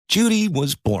Judy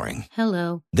was boring.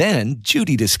 Hello. Then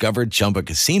Judy discovered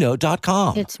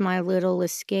ChumbaCasino.com. It's my little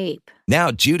escape. Now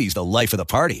Judy's the life of the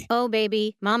party. Oh,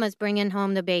 baby, mama's bringing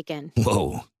home the bacon.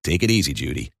 Whoa, take it easy,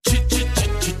 Judy.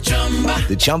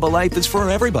 The Chumba life is for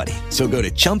everybody. So go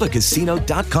to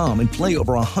ChumbaCasino.com and play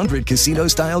over 100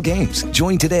 casino-style games.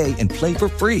 Join today and play for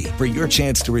free for your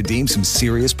chance to redeem some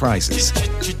serious prizes.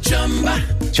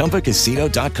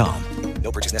 ChumbaCasino.com.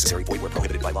 No purchase necessary. Void where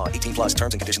prohibited by law. 18 plus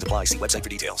terms and conditions apply. See website for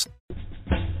details.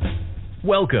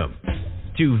 Welcome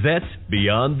to Vets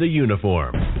Beyond the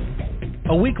Uniform,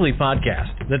 a weekly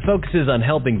podcast that focuses on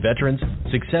helping veterans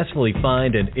successfully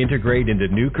find and integrate into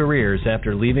new careers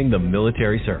after leaving the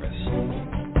military service.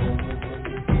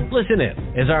 Listen in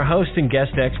as our host and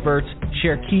guest experts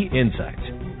share key insights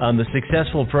on the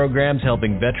successful programs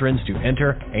helping veterans to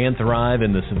enter and thrive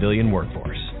in the civilian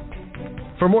workforce.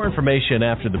 For more information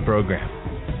after the program,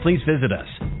 please visit us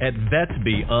at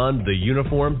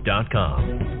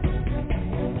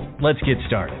vetsbeyondtheuniform.com. Let's get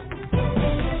started.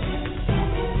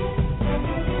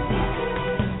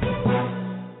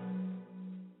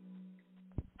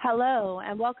 Hello,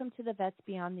 and welcome to the Vets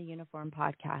Beyond the Uniform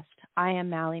podcast. I am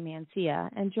Mally Mancia,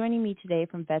 and joining me today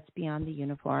from Vets Beyond the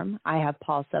Uniform, I have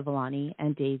Paul Sevillani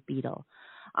and Dave Beadle.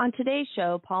 On today's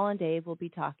show, Paul and Dave will be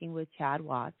talking with Chad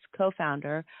Watts,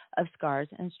 co-founder of Scars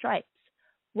and Stripes.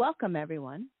 Welcome,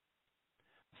 everyone.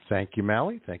 Thank you,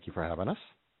 Mally. Thank you for having us.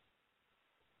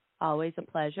 Always a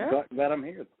pleasure. Glad I'm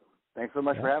here. Thanks so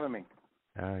much for having me.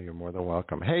 You're more than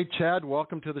welcome. Hey, Chad,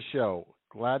 welcome to the show.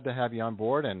 Glad to have you on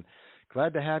board, and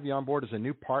glad to have you on board as a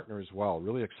new partner as well.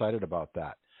 Really excited about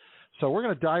that. So we're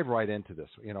going to dive right into this.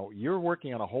 You know, you're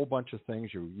working on a whole bunch of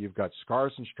things. You've got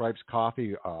Scars and Stripes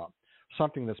Coffee,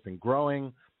 something that's been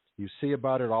growing. You see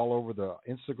about it all over the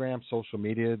Instagram, social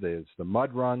media. There's the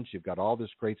mud runs. You've got all this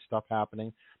great stuff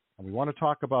happening, and we want to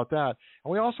talk about that.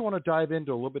 And we also want to dive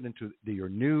into a little bit into your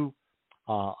new,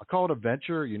 I call it a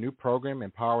venture, your new program,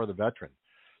 Empower the Veteran.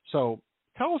 So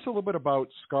tell us a little bit about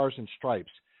Scars and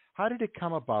Stripes. How did it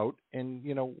come about, and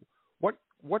you know what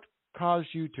caused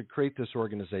you to create this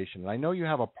organization? And I know you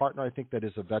have a partner, I think, that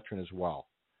is a veteran as well.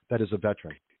 That is a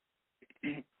veteran.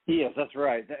 Yes, that's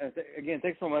right. Again,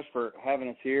 thanks so much for having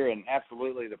us here, and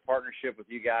absolutely the partnership with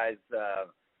you guys,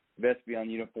 Vets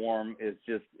Beyond Uniform, is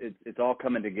just it's all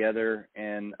coming together,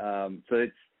 and so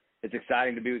it's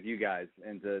exciting to be with you guys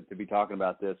and to be talking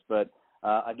about this. But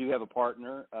I do have a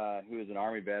partner who is an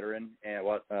Army veteran and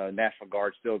National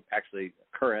Guard, still actually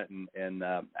current and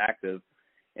active.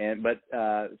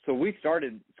 So we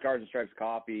started Scars and Stripes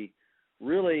Coffee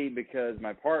really because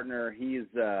my partner, he's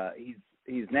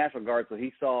National Guard, so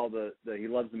he saw he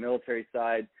loves the military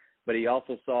side, but he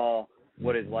also saw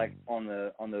what it's like on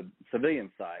the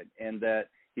civilian side, and that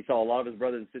he saw a lot of his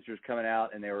brothers and sisters coming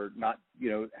out, and they were not,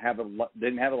 didn't have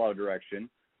a lot of direction,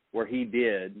 where he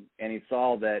did, and he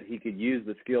saw that he could use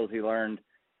the skills he learned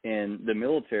in the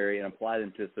military and apply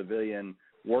them to civilian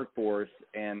workforce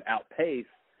and outpace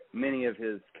many of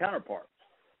his counterparts.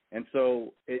 And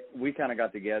so we kind of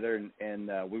got together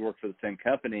and we worked for the same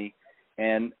company,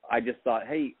 and I just thought,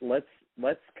 hey, let's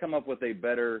come up with a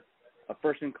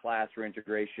first-in-class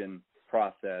reintegration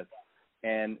process.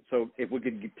 And so if we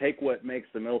could take what makes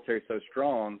the military so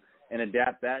strong and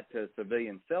adapt that to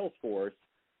civilian sales force,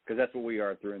 because that's what we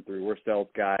are through and through. We're sales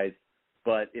guys.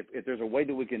 But if there's a way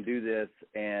that we can do this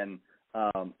and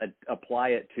apply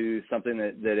it to something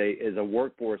that is a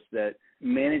workforce that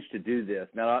managed to do this.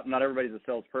 Now, not everybody's a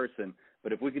salesperson,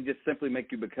 but if we could just simply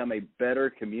make you become a better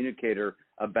communicator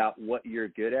about what you're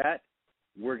good at,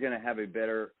 we're going to have a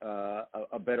better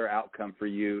outcome for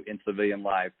you in civilian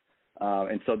life.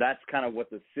 And so that's kind of what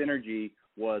the synergy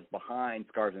was behind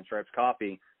Scars and Stripes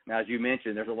Coffee. Now, as you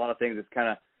mentioned, there's a lot of things that's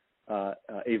kind of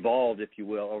evolved, if you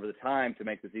will, over the time to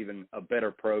make this even a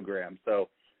better program. So,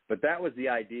 but that was the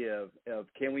idea of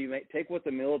can we take what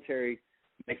the military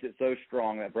makes it so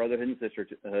strong, that brotherhood and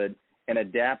sisterhood, and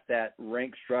adapt that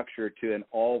rank structure to an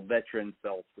all-veteran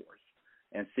sales force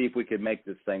and see if we could make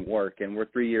this thing work. And we're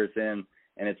 3 years in,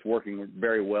 and it's working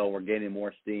very well. We're gaining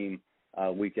more steam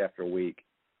week after week.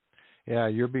 Yeah,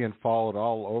 you're being followed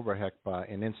all over, heck,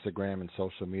 in Instagram and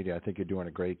social media. I think you're doing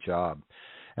a great job.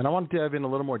 And I want to dive in a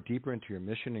little more deeper into your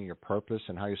mission and your purpose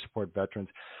and how you support veterans.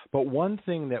 But one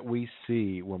thing that we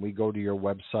see when we go to your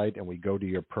website and we go to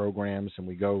your programs and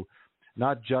we go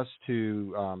not just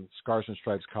to Scars and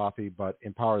Stripes Coffee, but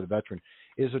Empower the Veteran,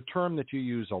 is a term that you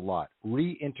use a lot,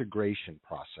 reintegration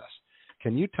process.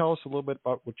 Can you tell us a little bit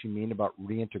about what you mean about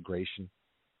reintegration?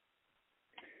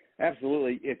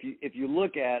 Absolutely. If you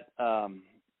look at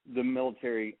the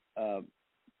military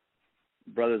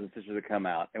brothers and sisters that come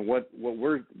out, and what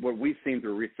we've seen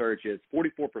through research is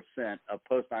 44% of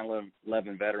post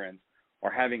 9/11 veterans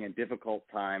are having a difficult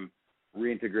time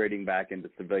reintegrating back into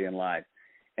civilian life.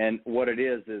 And what it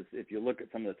is if you look at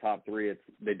some of the top three, it's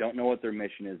they don't know what their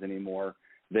mission is anymore.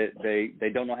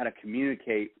 They don't know how to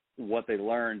communicate what they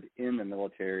learned in the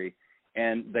military,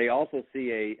 and they also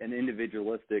see an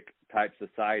individualistic type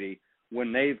society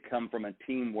when they've come from a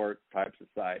teamwork type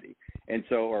society, and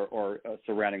so or a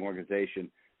surrounding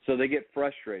organization. So they get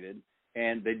frustrated,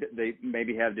 and they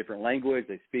maybe have different language.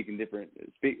 They speak different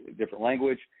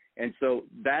language, and so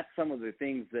that's some of the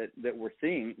things that we're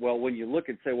seeing. Well, when you look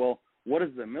and say, well, what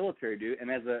does the military do?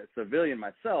 And as a civilian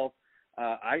myself,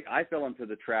 I fell into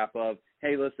the trap of,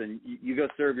 hey, listen, you go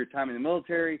serve your time in the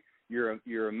military.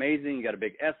 You're amazing. You got a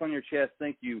big S on your chest.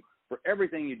 Thank you for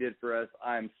everything you did for us.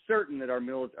 I'm certain that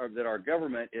our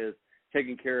government is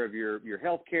taking care of your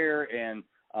health care and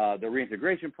the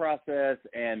reintegration process,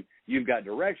 and you've got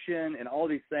direction and all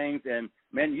these things. And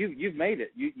man, you've made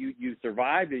it. You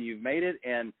survived and you've made it,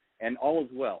 and all is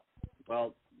well.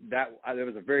 Well, there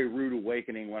was a very rude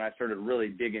awakening when I started really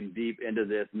digging deep into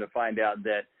this, and to find out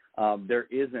that there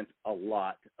isn't a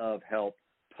lot of help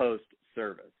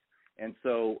post-service. And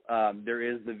so there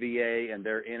is the VA, and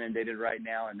they're inundated right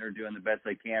now, and they're doing the best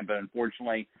they can. But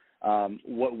unfortunately,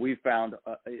 what we found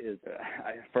is,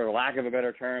 for lack of a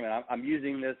better term, and I'm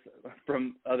using this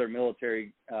from other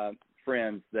military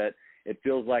friends, that it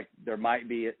feels like there might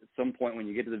be at some point when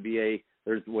you get to the VA,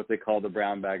 there's what they call the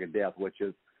brown bag of death, which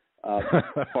is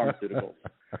pharmaceuticals.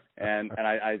 And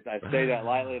I say that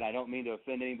lightly, and I don't mean to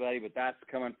offend anybody, but that's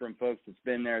coming from folks that's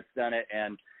been there, it's done it,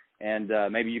 and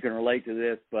maybe you can relate to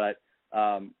this, but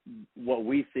what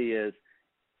we see is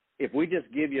if we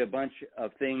just give you a bunch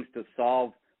of things to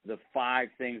solve the 5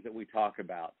 things that we talk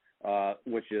about,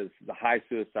 which is the high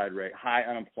suicide rate, high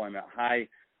unemployment, high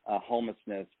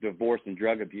homelessness, divorce, and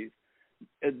drug abuse,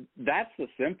 that's the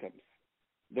symptoms.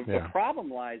 The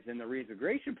problem lies in the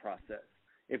reintegration process.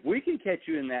 If we can catch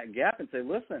you in that gap and say,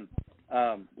 listen,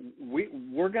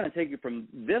 we're going to take you from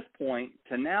this point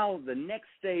to now the next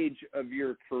stage of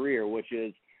your career, which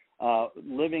is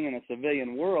living in a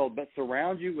civilian world, but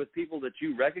surround you with people that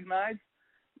you recognize,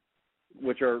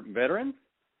 which are veterans,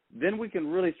 then we can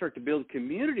really start to build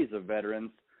communities of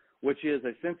veterans, which is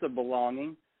a sense of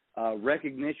belonging,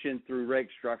 recognition through rake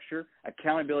structure,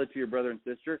 accountability to your brother and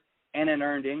sister, and an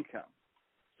earned income.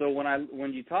 So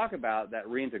when you talk about that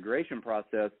reintegration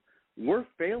process, we're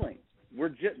failing. We're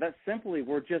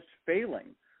just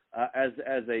failing as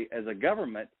a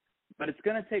government, but it's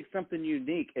going to take something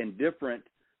unique and different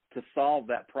to solve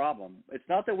that problem. It's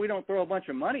not that we don't throw a bunch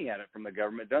of money at it from the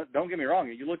government. Don't get me wrong.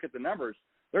 You look at the numbers,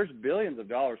 there's billions of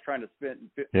dollars trying to fix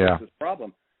this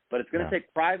problem, but it's going to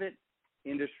take private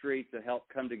industry to help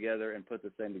come together and put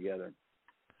this thing together.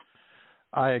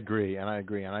 I agree,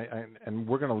 and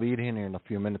we're going to lead in here in a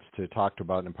few minutes to talk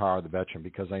about Empower the Veteran,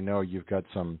 because I know you've got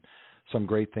some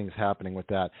great things happening with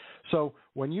that. So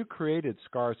when you created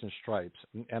Scars and Stripes,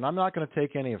 and I'm not going to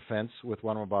take any offense with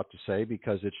what I'm about to say,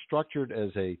 because it's structured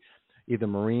as either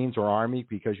Marines or Army,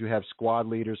 because you have squad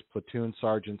leaders, platoon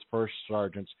sergeants, first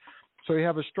sergeants. So you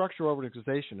have a structured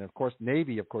organization. And of course,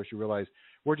 Navy, you realize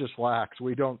we're just lax.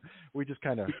 We just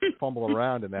kind of fumble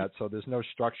around in that. So there's no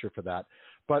structure for that.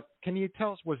 But can you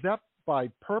tell us, was that by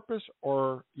purpose,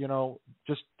 or,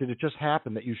 did it just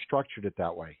happen that you structured it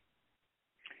that way?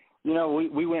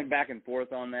 We went back and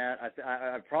forth on that.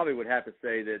 I probably would have to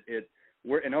say that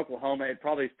we're in Oklahoma. It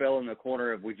probably fell in the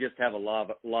corner of we just have a lot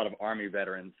of Army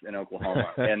veterans in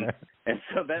Oklahoma, and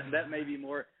so that may be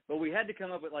more. But we had to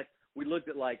come up with we looked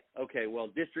at okay, well,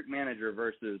 district manager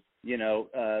versus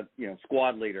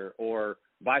squad leader, or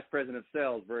vice president of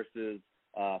sales versus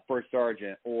first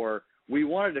sergeant, or we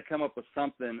wanted to come up with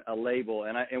something, a label,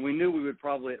 and we knew we would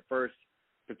probably at first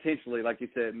potentially, like you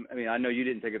said, I mean, I know you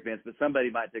didn't take offense, but somebody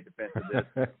might take offense to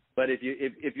this. But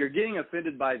if you're getting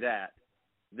offended by that,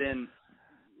 then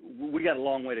we got a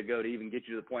long way to go to even get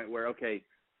you to the point where, okay,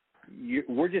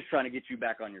 we're just trying to get you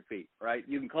back on your feet, right?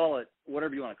 You can call it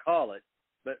whatever you want to call it,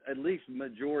 but at least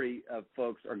majority of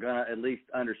folks are going to at least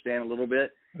understand a little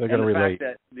bit. They're going to relate.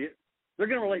 They're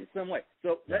going to relate in some way.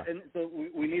 So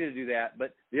we need to do that.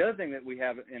 But the other thing that we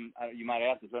have, and you might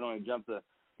ask this, I don't want to jump the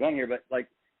gun here, but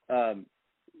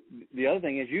the other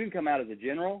thing is you can come out as a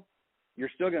general,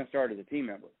 you're still going to start as a team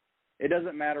member. It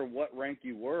doesn't matter what rank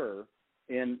you were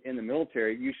in the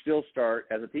military, you still start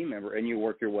as a team member and you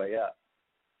work your way up.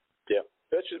 Yeah.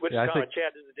 Which is common.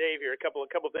 Chad, this is Dave here. A couple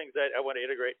things that I want to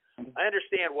integrate. I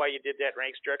understand why you did that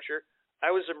rank structure.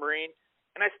 I was a Marine,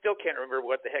 and I still can't remember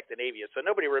what the heck the Navy is, so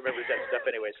nobody remembers that stuff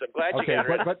anyway. So I'm glad you got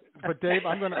it. But Dave,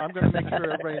 I'm going to make sure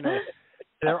everybody knows.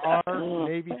 There are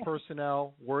Navy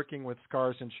personnel working with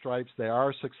Scars and Stripes. They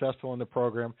are successful in the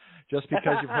program. Just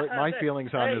because you've hurt my feelings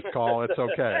on this call, it's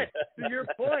okay. To your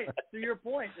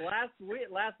point.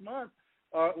 Last month,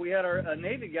 we had a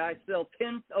Navy guy sell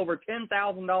over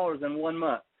 $10,000 in 1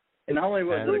 month, and not only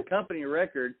was it a company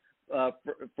record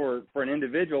for an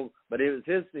individual, but it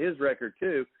was his record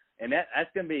too. And that's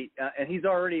going to be, and he's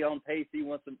already on pace. He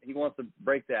wants to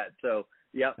break that. So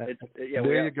there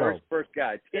you go. First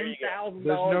guy, $10,000. There's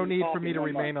no need for me to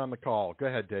remain on the call. Go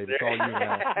ahead, Dave. It's all you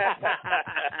now.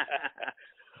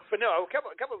 But no, a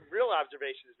couple of real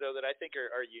observations though that I think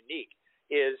are unique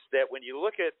is that when you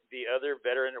look at the other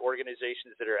veteran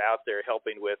organizations that are out there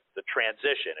helping with the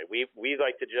transition, and we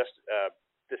like to just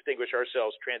distinguish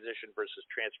ourselves transition versus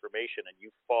transformation, and you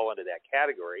fall into that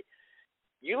category.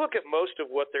 You look at most of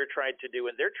what they're trying to do,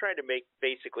 and they're trying to make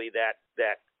basically that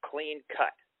clean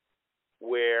cut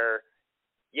where,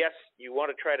 yes, you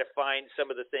want to try to find some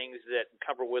of the things that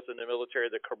come within the military,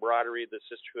 the camaraderie, the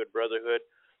sisterhood, brotherhood,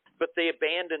 but they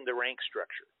abandon the rank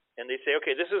structure. And they say,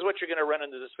 okay, this is what you're going to run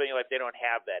into the civilian life. They don't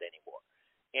have that anymore.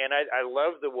 And I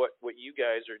love what you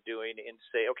guys are doing and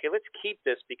say, okay, let's keep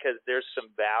this because there's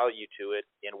some value to it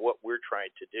in what we're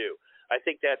trying to do. I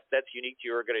think that's unique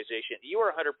to your organization. You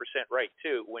are 100% right,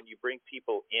 too, when you bring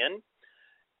people in.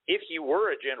 If you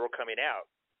were a general coming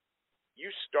out, you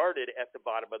started at the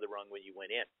bottom of the rung when you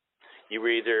went in. You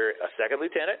were either a second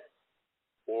lieutenant,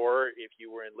 or if you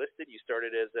were enlisted, you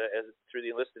started as through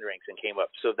the enlisted ranks and came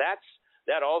up. So that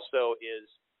also is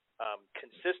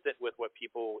consistent with what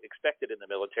people expected in the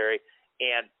military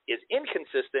and is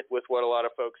inconsistent with what a lot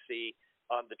of folks see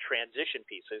on the transition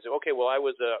piece. They say, okay, well, I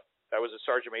was a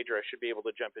sergeant major. I should be able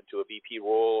to jump into a VP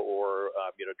role or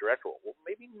direct role. Well,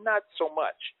 maybe not so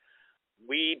much.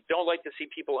 We don't like to see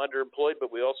people underemployed, but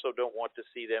we also don't want to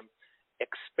see them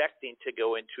expecting to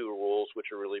go into roles which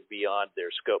are really beyond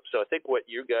their scope. So I think what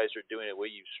you guys are doing, the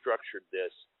way you've structured this,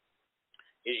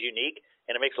 is unique,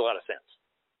 and it makes a lot of sense.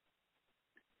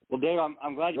 Well, Dave,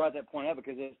 I'm glad you brought that point up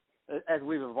because as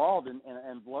we've evolved and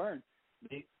learned,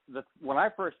 when I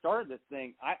first started this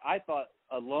thing, I thought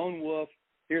a lone wolf.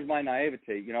 Here's my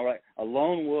naivety, right? A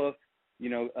lone wolf,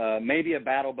 maybe a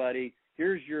battle buddy.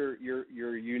 Here's your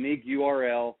unique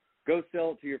URL. Go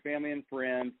sell it to your family and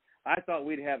friends. I thought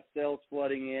we'd have sales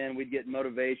flooding in. We'd get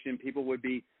motivation. People would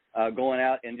be going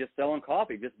out and just selling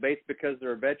coffee just based because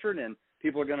they're a veteran and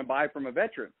people are going to buy from a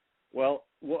veteran. Well,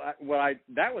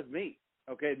 that was me.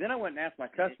 Okay, then I went and asked my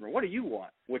customer, "What do you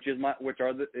want?"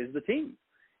 Is the team,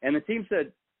 and the team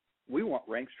said, "We want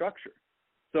rank structure."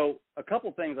 So a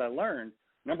couple things I learned.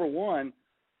 Number one,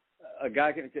 a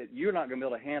guy said, "You're not going to be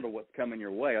able to handle what's coming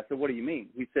your way." I said, "What do you mean?"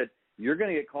 He said, "You're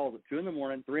going to get calls at 2 in the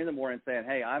morning, 3 in the morning saying,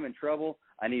 'Hey, I'm in trouble.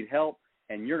 I need help,'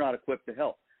 and you're not equipped to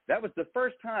help." That was the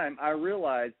first time I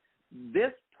realized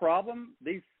this problem,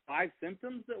 these 5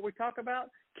 symptoms that we talk about,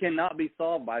 cannot be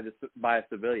solved by a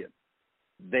civilian.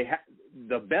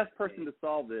 The best person to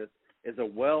solve this is a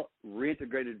well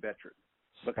reintegrated veteran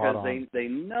because they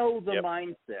know the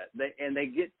mindset and they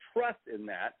get trust in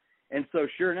that. And so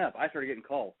sure enough, I started getting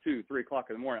calls 2, 3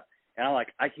 o'clock in the morning, and I'm like,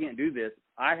 I can't do this.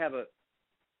 I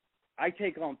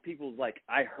take on people's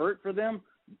I hurt for them,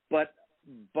 but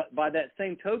by that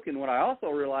same token, what I also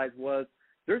realized was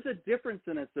there's a difference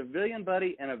in a civilian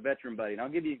buddy and a veteran buddy. And I'll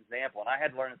give you an example. And I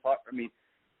had to learn to talk.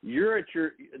 You're at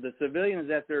the civilian is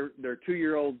at their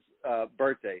 2-year-old's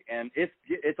birthday, and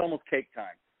it's almost cake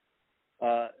time.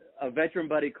 A veteran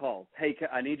buddy calls, "Hey,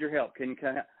 I need your help.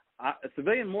 A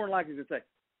civilian more than likely is going to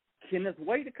say, "Can this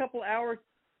wait a couple hours?"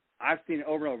 I've seen it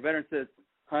over and over. A veteran says,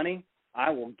 "Honey,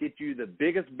 I will get you the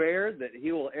biggest bear that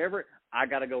he will ever. I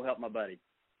got to go help my buddy,"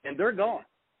 and they're gone.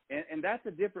 And that's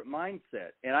a different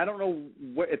mindset. And I don't know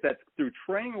if that's through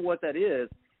training or what that is,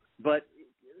 but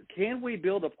can we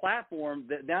build a platform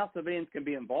that now civilians can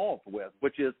be involved with,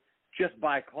 which is just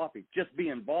buy coffee, just be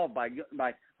involved by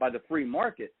the free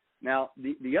market. Now,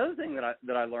 the other thing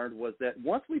that I learned was that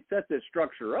once we set this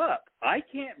structure up, I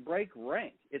can't break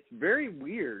rank. It's very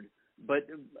weird, but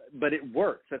it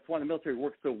works. That's why the military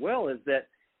works so well is that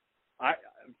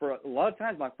for a lot of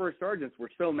times my first sergeants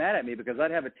were so mad at me because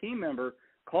I'd have a team member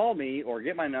call me or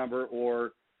get my number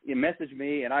or message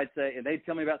me, and I'd say, and they'd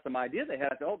tell me about some idea they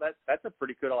had. I said, "Oh, that's a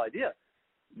pretty good idea.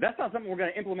 That's not something we're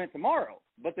going to implement tomorrow."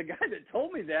 But the guy that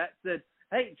told me that said,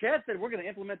 "Hey, Chad said we're going to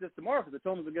implement this tomorrow because I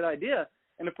told him it was a good idea."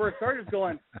 And the first sergeant's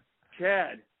going,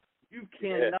 "Chad, you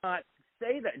cannot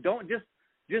say that. Don't just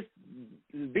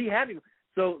be happy."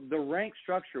 So the rank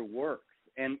structure works,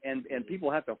 and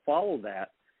people have to follow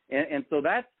that, and so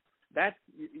that's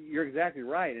you're exactly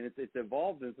right, and it's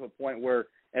evolved into a point where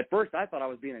at first I thought I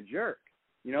was being a jerk,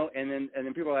 and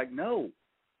then people are like, "No,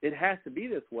 it has to be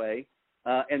this way.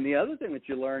 And the other thing that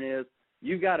you learn is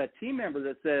you got a team member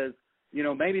that says,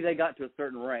 maybe they got to a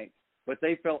certain rank, but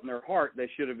they felt in their heart they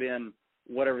should have been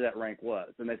whatever that rank was.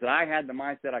 And they said, I had the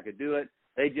mindset I could do it.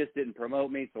 They just didn't promote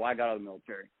me, so I got out of the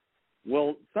military.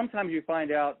 Well, sometimes you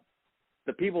find out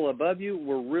the people above you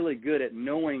were really good at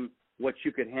knowing what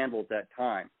you could handle at that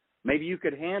time. Maybe you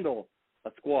could handle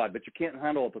a squad, but you can't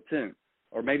handle a platoon.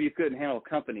 Or maybe you couldn't handle a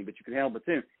company, but you could handle a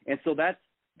platoon. And so that's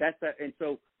that. And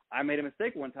so I made a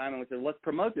mistake one time, and we said, let's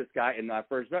promote this guy. And I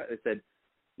first they said,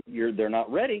 they're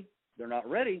not ready. They're not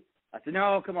ready. I said,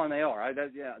 no, come on, they are.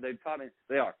 They taught me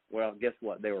they are. Well, guess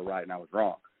what? They were right, and I was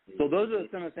wrong. So those are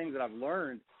some of the things that I've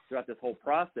learned throughout this whole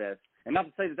process. And not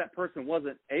to say that person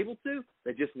wasn't able to,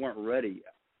 they just weren't ready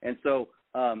yet. And so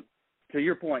to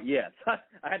your point, yes.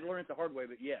 I had to learn it the hard way,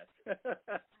 but yes.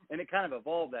 And it kind of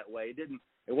evolved that way.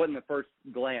 It wasn't the first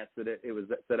glance that it was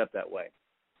set up that way.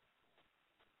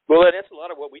 Well, and that's a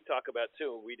lot of what we talk about,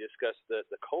 too, when we discuss the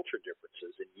culture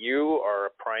differences. And you are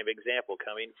a prime example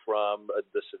coming from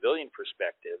the civilian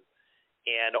perspective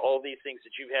and all these things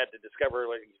that you've had to discover,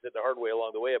 like you said, the hard way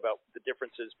along the way about the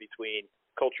differences between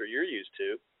culture you're used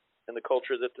to and the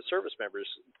culture that the service members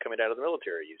coming out of the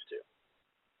military are used to.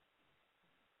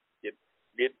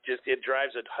 It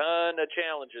drives a ton of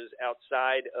challenges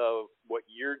outside of what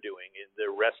you're doing in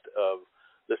the rest of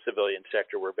the civilian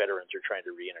sector where veterans are trying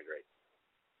to reintegrate.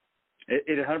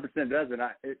 It 100% does, and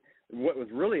what was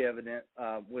really evident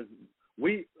was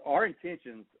our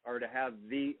intentions are to have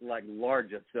the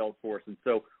largest sales force, and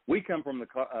so we come from the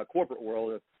corporate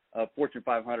world of Fortune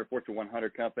 500, Fortune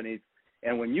 100 companies,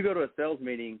 and when you go to a sales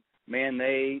meeting, man,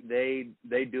 they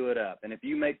do it up, and if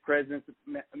you make presidents,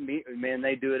 man,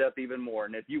 they do it up even more,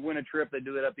 and if you win a trip, they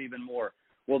do it up even more.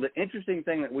 Well, the interesting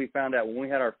thing that we found out when we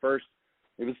had our first.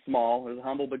 It was small. It was a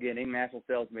humble beginning, national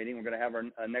sales meeting. We're going to have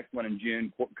our next one in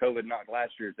June. COVID knocked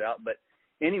last year's out. But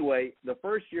anyway, the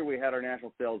first year we had our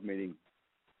national sales meeting,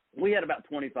 we had about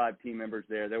 25 team members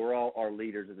there. They were all our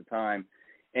leaders at the time.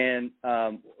 And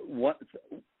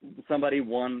somebody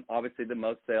won, obviously, the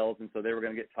most sales, and so they were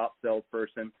going to get top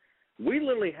salesperson. We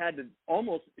literally had to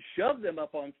almost shove them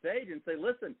up on stage and say,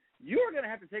 listen, you are going to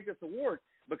have to take this award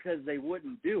because they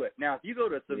wouldn't do it. Now, if you go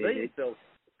to a civilian sales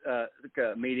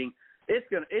meeting,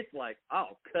 it's like,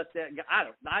 I'll cut that guy.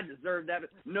 I deserve that.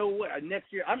 No way.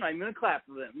 Next year, I'm not even going to clap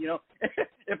for them.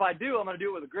 If I do, I'm going to do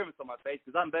it with a grimace on my face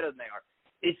because I'm better than they are.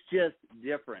 It's just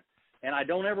different, and I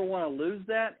don't ever want to lose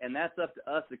that. And that's up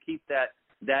to us to keep that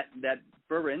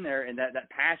fervor in there and that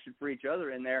passion for each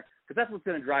other in there, because that's what's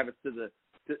going to drive us to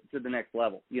the next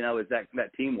level. Is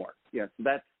that teamwork.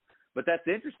 But that's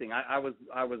interesting. I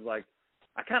was like.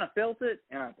 I kind of felt it,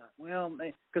 and I thought, well,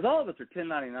 because all of us are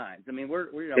 1099s. I mean, we're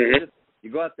just, you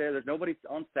go out there. There's nobody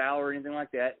on salary or anything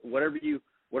like that. Whatever you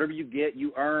get,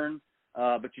 you earn,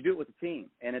 but you do it with a team,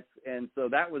 and so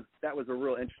that was a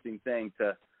real interesting thing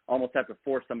to almost have to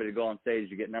force somebody to go on stage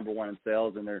to get number one in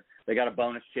sales, and they got a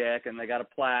bonus check and they got a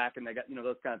plaque and they got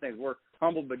those kind of things. We're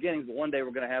humble beginnings, but one day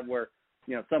we're going to have where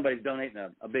somebody's donating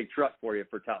a big truck for you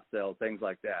for top sales, things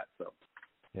like that. So.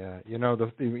 Yeah,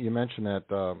 you mentioned that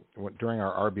during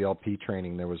our RBLP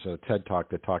training, there was a TED Talk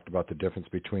that talked about the difference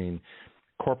between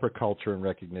corporate culture and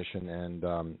recognition and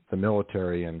the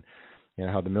military, and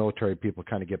how the military people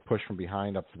kind of get pushed from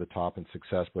behind up to the top in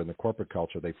success, but in the corporate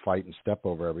culture, they fight and step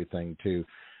over everything to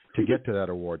get to that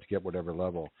award, to get whatever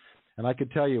level. And I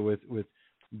could tell you with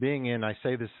being in, I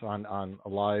say this on a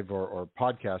live or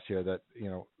podcast here, that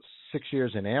 6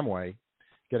 years in Amway,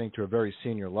 getting to a very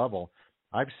senior level,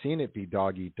 I've seen it be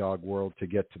dog-eat-dog world to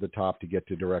get to the top, to get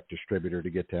to direct distributor, to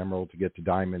get to emerald, to get to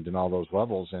diamond, and all those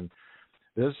levels. And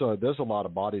there's a lot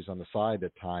of bodies on the side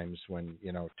at times when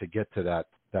to get to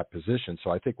that position. So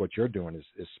I think what you're doing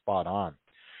is spot on.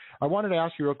 I wanted to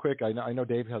ask you real quick. I know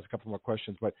Dave has a couple more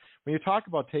questions, but when you talk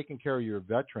about taking care of your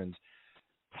veterans,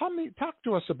 talk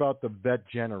to us about the Vet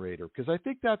Generator, because I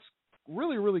think that's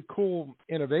really, really cool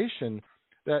innovation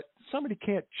that somebody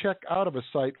can't check out of a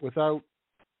site without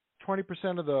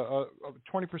 20% of the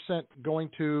 20% going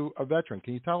to a veteran.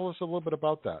 Can you tell us a little bit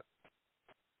about that?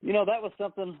 That was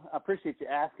something I appreciate you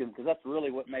asking, because that's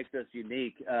really what makes us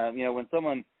unique. When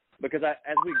someone, because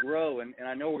as we grow, and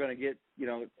I know we're going to get,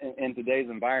 in today's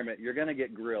environment, you're going to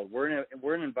get grilled. We're in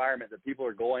an environment that people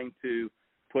are going to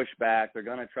push back. They're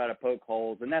going to try to poke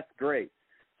holes, and that's great.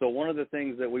 So one of the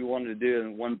things that we wanted to do,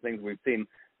 and one of the things we've seen,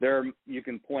 you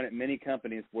can point at many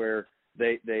companies where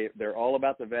they're all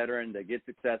about the veteran. They get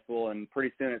successful, and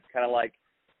pretty soon it's kind of like,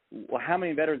 well, how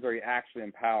many veterans are you actually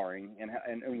empowering,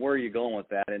 and where are you going with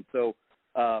that? And so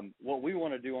what we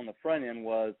want to do on the front end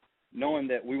was, knowing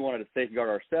that we wanted to safeguard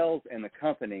ourselves and the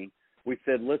company, we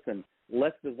said, listen,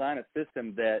 let's design a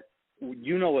system that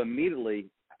you know immediately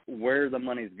where the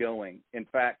money's going. In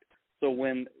fact, so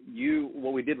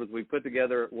what we did was we put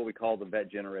together what we call the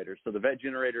vet generator. So the vet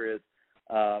generator is,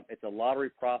 it's a lottery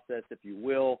process, if you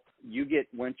will.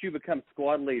 Once you become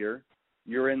squad leader,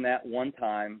 you're in that 1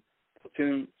 time,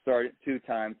 platoon sergeant 2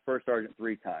 times, first sergeant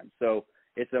 3 times. So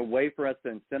it's a way for us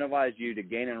to incentivize you to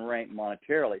gain in rank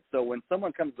monetarily. So when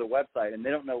someone comes to the website and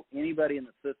they don't know anybody in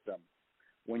the system,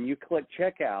 when you click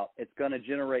checkout, it's going to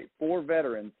generate 4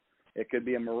 veterans. It could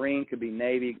be a Marine, could be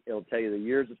Navy. It'll tell you the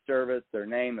years of service, their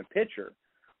name, and picture.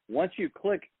 Once you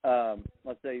click,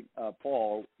 let's say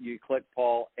Paul, you click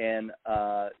Paul, and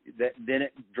then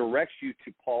it directs you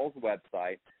to Paul's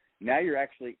website. Now you're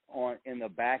actually in the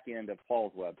back end of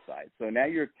Paul's website. So now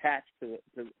you're attached to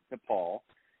Paul.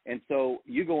 And so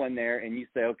you go in there and you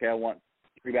say, okay, I want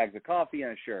 3 bags of coffee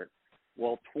and a shirt.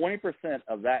 Well, 20%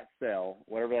 of that sale,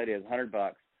 whatever that is,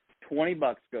 $100,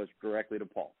 $20 goes directly to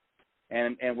Paul.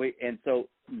 And so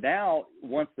now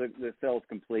once the sale is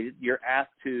completed, you're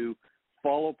asked to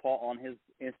follow Paul on his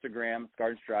Instagram,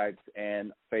 Scars and Stripes,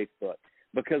 and Facebook.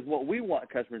 Because what we want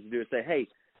customers to do is say, hey,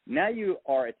 now you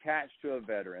are attached to a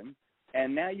veteran,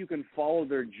 and now you can follow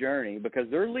their journey because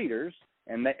they're leaders,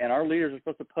 and our leaders are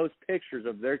supposed to post pictures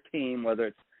of their team, whether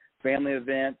it's family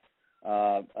events,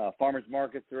 farmers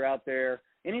markets are out there,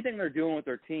 anything they're doing with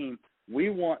their team. We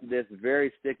want this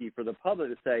very sticky for the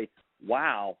public to say,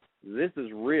 wow, this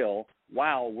is real.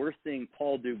 Wow, we're seeing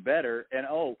Paul do better. And,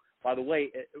 oh, by the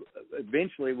way,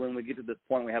 eventually when we get to this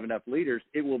point we have enough leaders,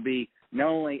 it will be not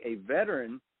only a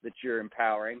veteran that you're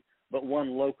empowering, but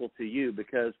one local to you,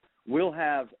 because we'll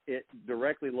have it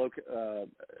directly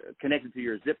connected to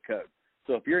your zip code.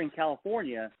 So if you're in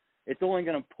California, it's only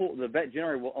going to pull, the vet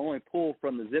generator will only pull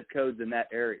from the zip codes in that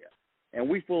area. And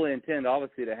we fully intend,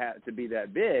 obviously, to be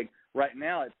that big. Right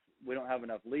now, we don't have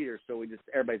enough leaders, so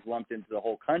everybody's lumped into the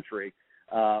whole country.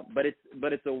 But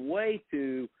it's a way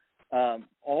to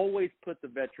always put the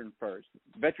veteran first.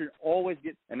 Veteran always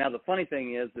gets. And now the funny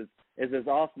thing is as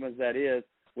awesome as that is,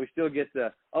 we still get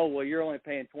you're only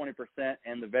paying 20%,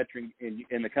 and the veteran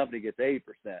in the company gets 80%.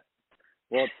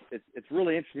 Well, it's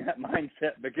really interesting, that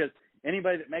mindset, because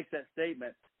anybody that makes that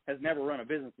statement has never run a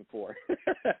business before.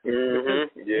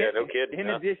 Mm-hmm. Yeah, no kidding. In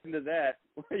addition to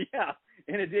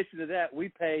that, we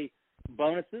pay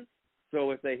bonuses.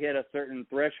 So if they hit a certain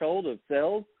threshold of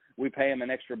sales, we pay them an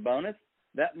extra bonus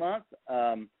that month.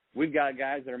 We've got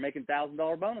guys that are making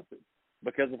 $1,000 bonuses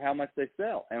because of how much they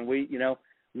sell. And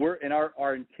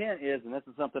our intent is, and this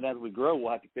is something as we grow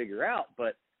we'll have to figure out,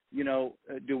 but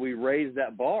do we raise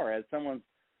that bar as someone's,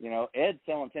 Ed's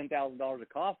selling $10,000 of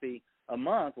coffee a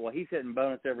month? Well, he's hitting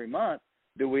bonus every month.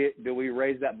 Do we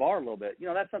raise that bar a little bit?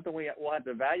 That's something we'll have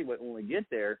to evaluate when we get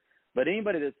there. But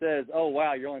anybody that says, oh,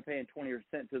 wow, you're only paying 20%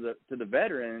 to the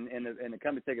veteran and the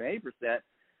company's taking 80%,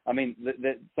 I mean,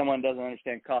 that someone doesn't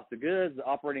understand cost of goods,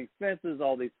 operating expenses,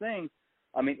 all these things.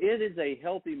 I mean, it is a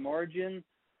healthy margin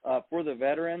for the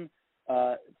veteran,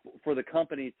 for the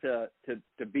company to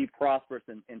be prosperous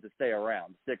and to stick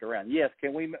around. Yes,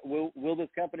 will this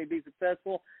company be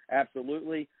successful?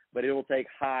 Absolutely, but it will take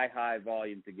high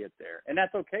volume to get there, and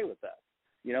that's okay with us,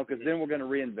 because then we're going to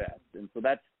reinvest, and so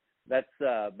that's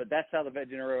how the vet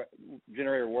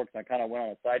generator works. I kind of went on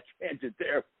a side tangent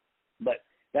there, but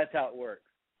that's how it works.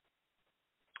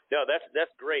 No,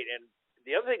 that's great. And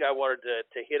the other thing I wanted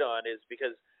to hit on is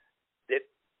because it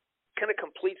kind of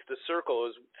completes the circle.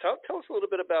 Tell us a little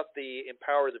bit about the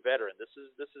Empower the Veteran. This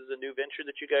is a new venture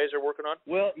that you guys are working on?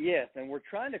 Well, yes, and we're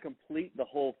trying to complete the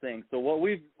whole thing. So what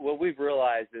we've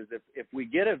realized is if we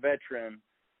get a veteran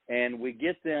and we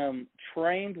get them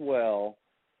trained well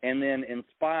and then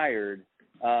inspired,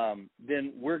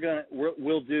 then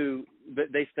we'll do.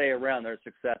 They stay around. They're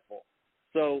successful.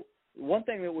 So one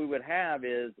thing that we would have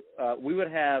is we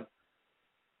would have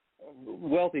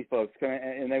wealthy folks come in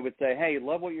and they would say, hey,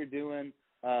 love what you're doing.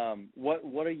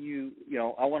 What are you,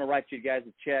 I want to write you guys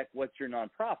a check. What's your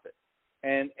nonprofit?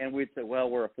 And we'd say, well,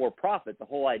 we're a for-profit. The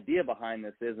whole idea behind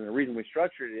this is, and the reason we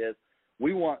structured it is,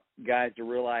 we want guys to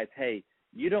realize, hey,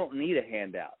 you don't need a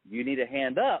handout. You need a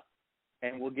hand up,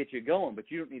 and we'll get you going, but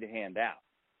you don't need a handout.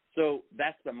 So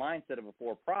that's the mindset of a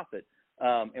for-profit,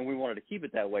 and we wanted to keep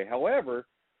it that way. However,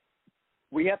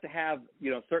 we have to have,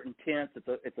 certain tents.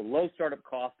 It's a low startup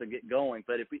cost to get going.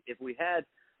 But if we had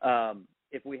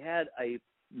a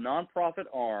nonprofit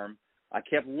arm, I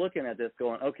kept looking at this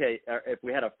going, okay, if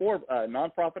we had a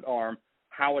nonprofit arm,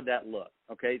 how would that look?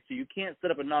 Okay, so you can't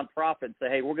set up a nonprofit and say,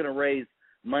 hey, we're going to raise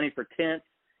money for tents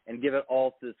and give it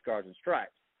all to the Scars and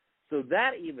Stripes. So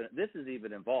this is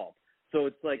even involved. So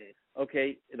it's like,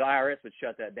 okay, the IRS would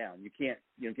shut that down. You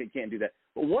can't do that.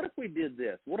 But what if we did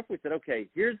this? What if we said, okay,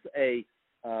 here's a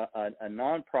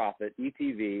nonprofit,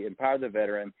 ETV, Empower the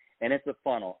Veteran, and it's a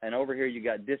funnel. And over here you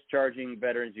got discharging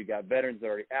veterans, you got veterans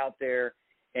already out there,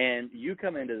 and you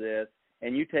come into this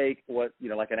and you take what,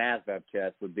 like an ASVAB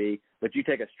test would be, but you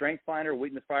take a strength finder,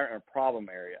 weakness finder, and a problem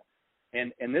area.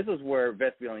 And this is where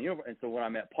Vets Beyond the Uniform. And so when I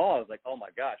met Paul, I was like, oh my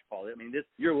gosh, Paul, I mean,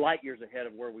 you're light years ahead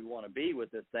of where we want to be with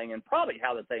this thing, and probably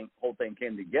how the whole thing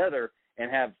came together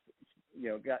and have,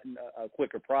 gotten a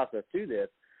quicker process to this.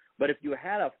 But if you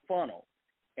had a funnel,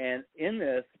 and in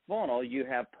this funnel you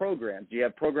have programs. You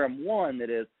have program 1 that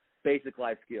is basic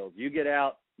life skills. You get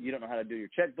out, you don't know how to do your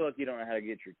checkbook, you don't know how to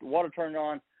get your water turned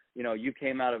on. You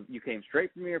came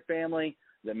straight from your family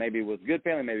that maybe was good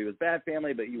family, maybe it was bad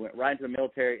family, but you went right into the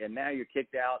military, and now you're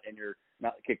kicked out, and you're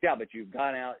not kicked out, but you've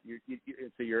gone out.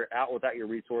 So you're out without your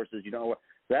resources. You don't know what.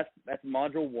 So that's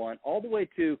module 1, all the way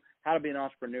to how to be an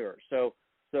entrepreneur. So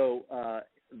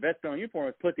Vets Beyond Uniform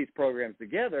has put these programs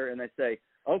together, and they say,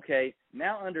 okay,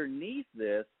 now underneath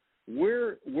this,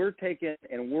 we're taking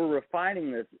and we're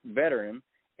refining this veteran,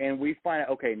 and we find out,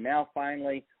 okay, now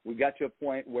finally we got to a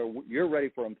point where you're ready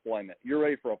for employment. You're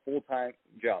ready for a full-time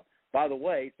job. By the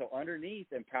way, so underneath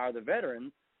Empower the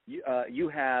Veterans, you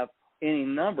have any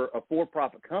number of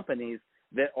for-profit companies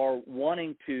that are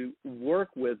wanting to work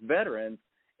with veterans,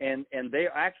 and they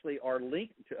actually are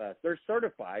linked to us. They're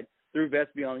certified through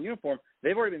Vets Beyond the Uniform.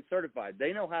 They've already been certified.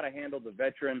 They know how to handle the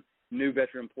new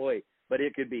veteran employee. But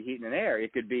it could be Heat and Air.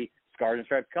 It could be Scars and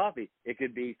Stripes Coffee. It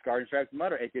could be Scars and Stripes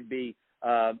Mutter. It could be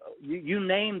you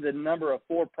name the number of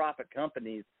for-profit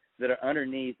companies that are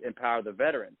underneath Empower the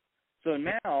Veterans. So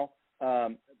now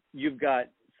you've got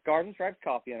Scars and Stripes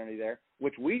Coffee underneath there,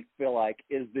 which we feel like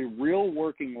is the real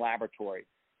working laboratory.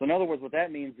 So in other words, what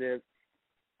that means is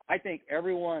I think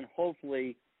everyone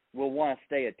hopefully will want to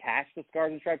stay attached to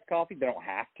Scars and Stripes Coffee. They don't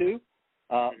have to.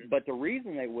 But the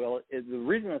reason they will is the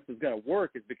reason this is going to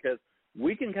work is because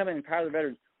we can come in and empower the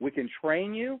veterans. We can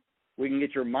train you. We can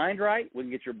get your mind right. We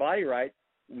can get your body right.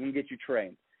 We can get you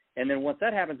trained. And then once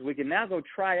that happens, we can now go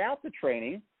try out the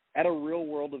training at a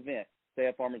real-world event, say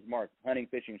a farmer's market, hunting,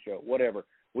 fishing show, whatever.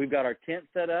 We've got our tent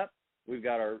set up. We've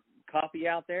got our coffee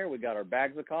out there. We've got our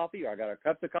bags of coffee. I got our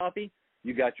cups of coffee.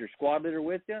 You got your squad leader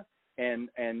with you.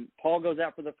 And Paul goes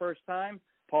out for the first time.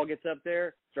 Paul gets up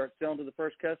there, starts selling to the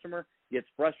first customer, gets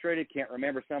frustrated, can't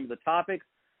remember some of the topics.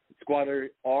 The squad leader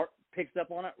picks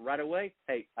up on it right away.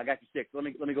 Hey, I got you 6. Let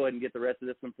me go ahead and get the rest of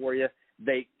this one for you.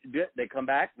 They come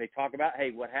back. They talk about,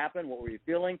 hey, what happened? What were you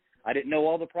feeling? I didn't know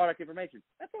all the product information.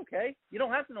 That's okay. You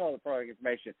don't have to know all the product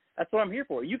information. That's what I'm here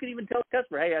for. You can even tell the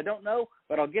customer, hey, I don't know,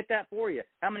 but I'll get that for you.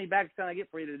 How many bags can I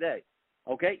get for you today?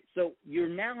 Okay, so you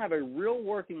now have a real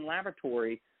working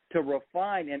laboratory to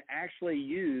refine and actually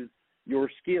use your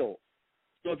skills.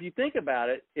 So if you think about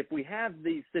it, if we have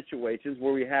these situations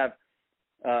where we have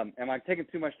am I taking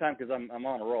too much time because I'm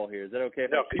on a roll here? Is that okay?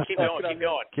 No, keep going.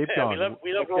 Keep going.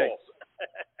 We love rolls.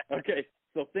 Okay,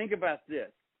 so think about this.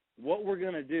 What we're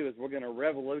going to do is we're going to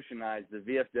revolutionize the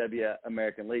VFW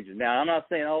American Legion. Now, I'm not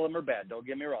saying all of them are bad. Don't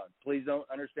get me wrong. Please don't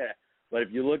understand. But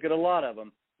if you look at a lot of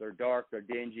them, they're dark, they're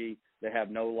dingy, they have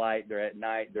no light, they're at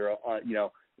night, they're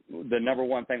the number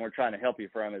one thing we're trying to help you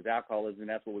from is alcoholism.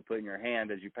 That's what we put in your hand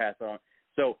as you pass on.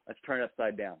 So let's turn it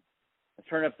upside down.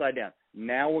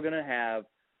 Now we're going to have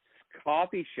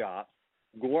coffee shops,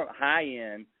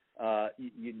 high-end,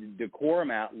 decor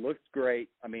them out, looks great.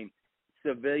 I mean,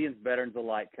 civilians, veterans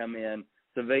alike come in,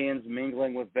 civilians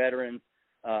mingling with veterans,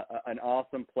 an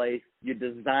awesome place. You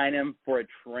design them for a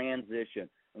transition.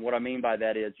 And what I mean by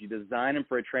that is you design them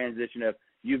for a transition of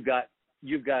you've got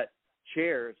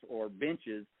chairs or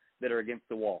benches that are against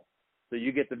the wall. So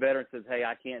you get the veteran says, hey,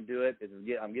 I can't do it.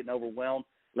 I'm getting overwhelmed.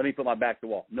 Let me put my back to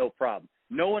the wall. No problem.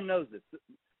 No one knows this.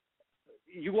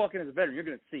 You walk in as a veteran, you're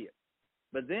going to see it.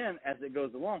 But then as it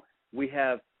goes along, we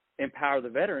have Empower the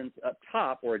Veterans up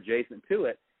top or adjacent to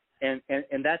it, and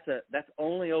that's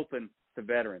only open to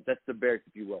veterans. That's the barracks,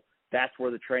 if you will. That's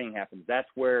where the training happens. That's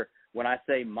where, when I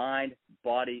say mind,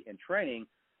 body, and training,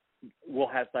 we'll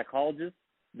have psychologists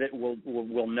that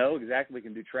will know exactly. We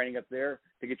can do training up there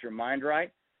to get your mind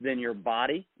right. Then your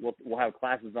body, we'll have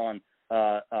classes on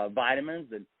vitamins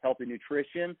and healthy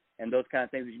nutrition and those kind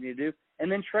of things that you need to do.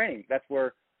 And then training. That's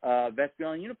where Vets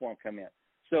Beyond Uniform come in.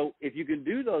 So if you can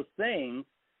do those things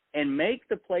and make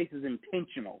the places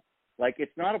intentional, like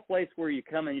it's not a place where you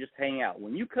come and just hang out.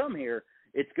 When you come here,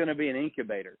 it's going to be an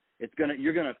incubator.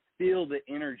 You're going to feel the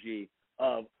energy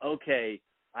of, okay,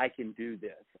 I can do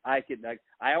this. I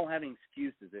don't have any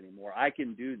excuses anymore. I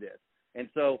can do this. And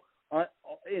so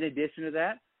in addition to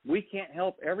that, we can't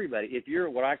help everybody. If you're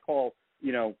what I call,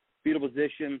 fetal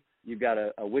position, you've got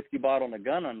a whiskey bottle and a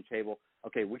gun on the table,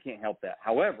 okay, we can't help that.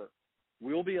 However,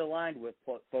 we'll be aligned with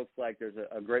folks like there's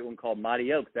a great one called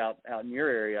Mighty Oaks out in your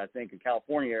area, I think, in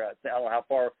California area. I don't know how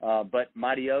far, but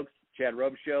Mighty Oaks, Chad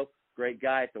Robichaux, great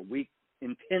guy. It's a week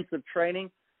intensive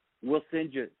training. We'll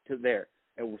send you to there,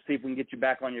 and we'll see if we can get you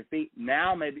back on your feet.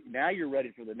 Now you're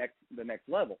ready for the next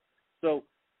level. So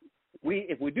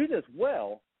if we do this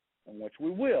well, and which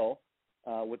we will,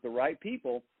 with the right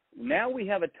people, now we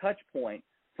have a touch point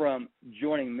from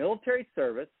joining military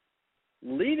service,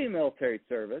 leaving military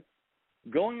service,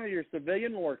 going into your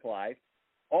civilian work life,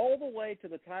 all the way to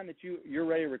the time that you're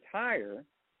ready to retire.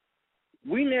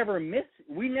 We never miss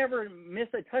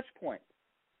a touch point,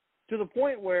 to the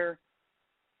point where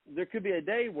there could be a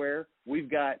day where we've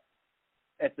got,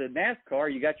 at the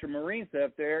NASCAR, you got your Marines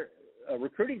up there, a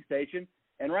recruiting station,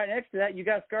 and right next to that you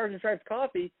got Scars and Stripes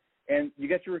Coffee, and you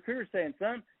got your recruiter saying,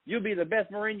 son, you'll be the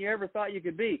best Marine you ever thought you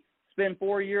could be. Spend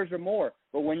 4 years or more.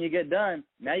 But when you get done,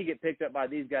 now you get picked up by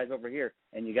these guys over here,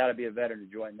 and you got to be a veteran to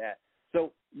join that.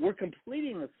 So we're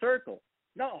completing the circle.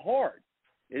 Not hard.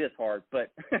 It is hard,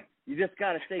 but you just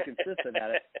got to stay consistent at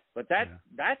it. But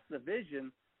that's the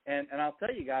vision, and I'll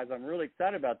tell you guys, I'm really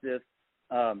excited about this.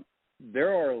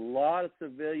 There are a lot of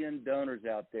civilian donors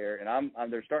out there, and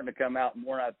they're starting to come out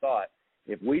more than I thought.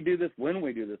 If we do this, when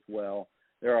we do this well,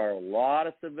 there are a lot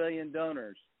of civilian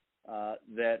donors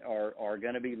that are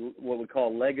going to be what we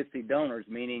call legacy donors,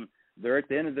 meaning they're at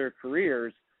the end of their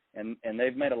careers and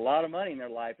they've made a lot of money in their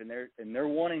life, and they're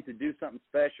wanting to do something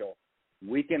special.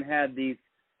 We can have these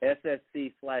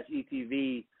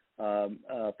SSC/ETV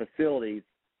facilities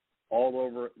all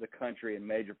over the country, in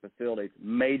major facilities,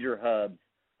 major hubs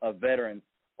of veterans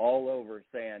all over,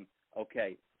 saying,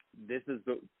 okay, this is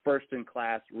the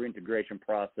first-in-class reintegration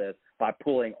process by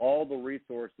pulling all the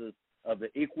resources of the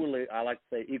equally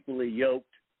yoked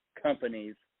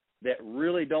companies that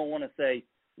really don't want to say,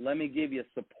 let me give you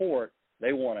support.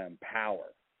 They want to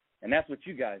empower. And that's what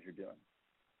you guys are doing.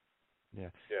 Yeah.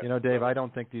 Dave, I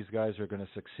don't think these guys are going to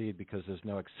succeed because there's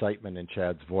no excitement in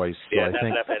Chad's voice. So I think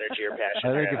enough energy or passion.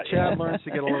 I think if Chad learns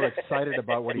to get a little excited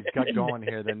about what he's got going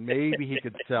here, then maybe he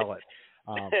could sell it.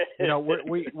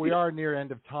 We are near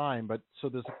end of time, but so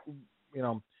there's,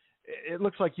 it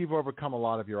looks like you've overcome a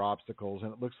lot of your obstacles,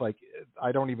 and it looks like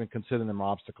I don't even consider them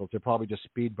obstacles. They're probably just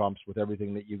speed bumps with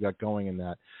everything that you got going in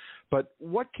that. But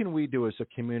what can we do as a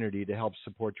community to help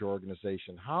support your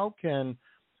organization? How can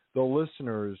the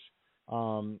listeners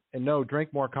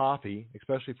drink more coffee,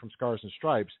 especially from Scars and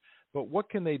Stripes, but what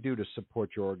can they do to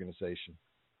support your organization?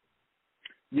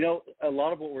 A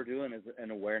lot of what we're doing is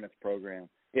an awareness program.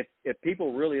 If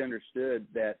people really understood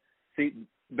that, see,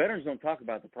 veterans don't talk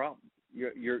about the problem.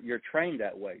 You're trained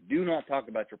that way. Do not talk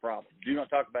about your problem. Do not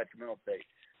talk about your mental state.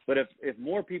 But if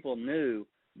more people knew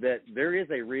that there is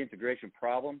a reintegration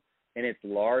problem and it's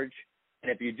large,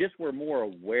 and if you just were more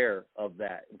aware of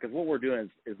that, because what we're doing is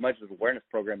as much as an awareness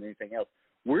program as anything else,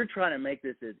 we're trying to make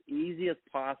this as easy as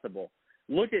possible.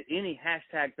 Look at any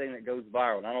hashtag thing that goes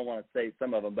viral, and I don't want to say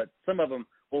some of them, but some of them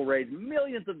will raise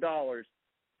millions of dollars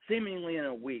seemingly in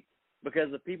a week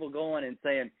because of people going and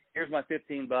saying, here's my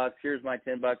 $15, here's my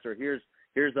 $10, or here's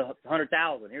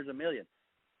 $100,000, here's $1 million.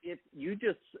 If you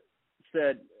just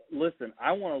said, listen,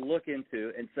 I want to look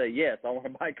into and say, yes, I want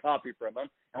to buy coffee from them.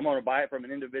 I want to buy it from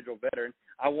an individual veteran.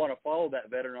 I want to follow that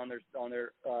veteran on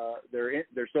their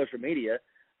social media.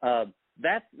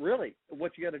 That's really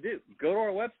what you got to do. Go to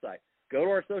our website, go to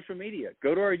our social media,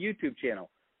 go to our YouTube channel.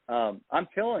 I'm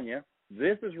telling you,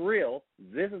 this is real.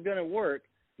 This is going to work.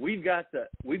 We've got the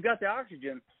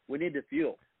oxygen. We need the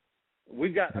fuel.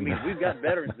 We've got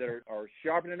veterans that are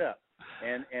sharpening it up,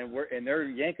 and they're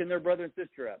yanking their brother and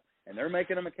sister up, and they're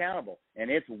making them accountable,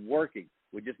 and it's working.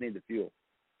 We just need the fuel.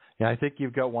 Yeah, I think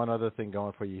you've got one other thing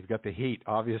going for you. You've got the heat.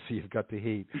 Obviously, you've got the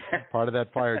heat. Part of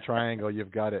that fire triangle,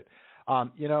 you've got it.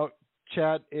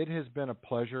 Chad, it has been a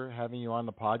pleasure having you on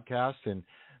the podcast, and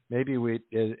maybe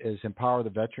as Empower the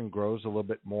Veteran grows a little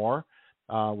bit more,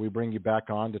 we bring you back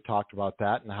on to talk about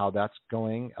that and how that's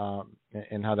going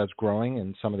and how that's growing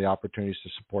and some of the opportunities to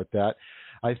support that.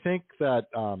 I think that,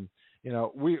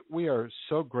 we are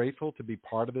so grateful to be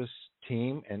part of this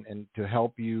team and to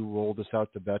help you roll this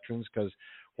out to veterans because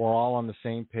we're all on the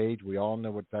same page. We all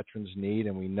know what veterans need,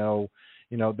 and we know,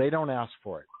 they don't ask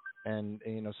for it. And,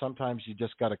 sometimes you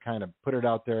just got to kind of put it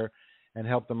out there and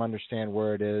help them understand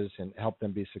where it is and help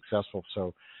them be successful.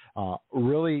 So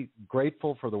really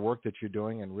grateful for the work that you're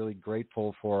doing and really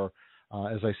grateful for,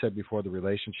 as I said before, the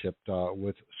relationship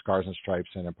with Scars and Stripes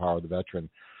and Empower the Veteran.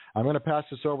 I'm going to pass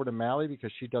this over to Mally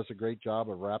because she does a great job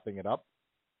of wrapping it up.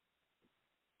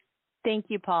 Thank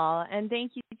you, Paul. And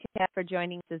thank you, Chad, for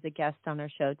joining us as a guest on our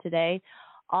show today.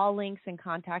 All links and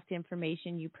contact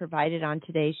information you provided on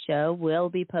today's show will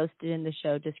be posted in the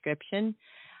show description.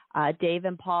 Dave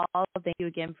and Paul, thank you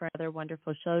again for another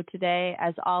wonderful show today.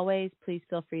 As always, please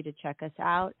feel free to check us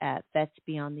out at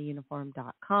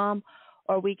vetsbeyondtheuniform.com,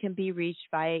 or we can be reached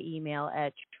via email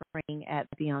at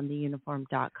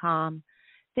training@beyondtheuniform.com.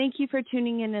 Thank you for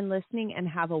tuning in and listening, and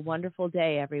have a wonderful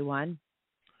day, everyone.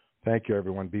 Thank you,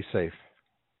 everyone. Be safe.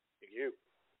 Thank you.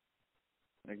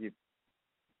 Thank you.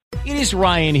 It is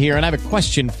Ryan here, and I have a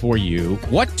question for you.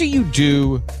 What do you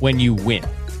do when you win?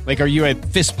 Like, are you a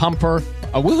fist pumper,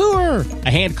 a woo-hooer,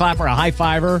 a hand clapper, a high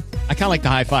fiver? I kind of like the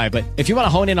high five, but if you want to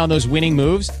hone in on those winning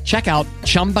moves, check out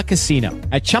Chumba Casino.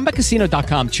 At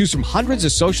ChumbaCasino.com, choose from hundreds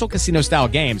of social casino-style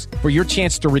games for your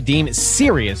chance to redeem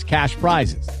serious cash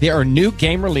prizes. There are new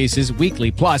game releases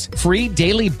weekly, plus free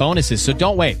daily bonuses. So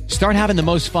don't wait. Start having the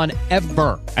most fun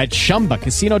ever at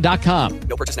ChumbaCasino.com.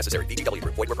 No purchase necessary. VGW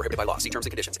Group. Void where prohibited by law. See terms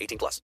and conditions. 18+.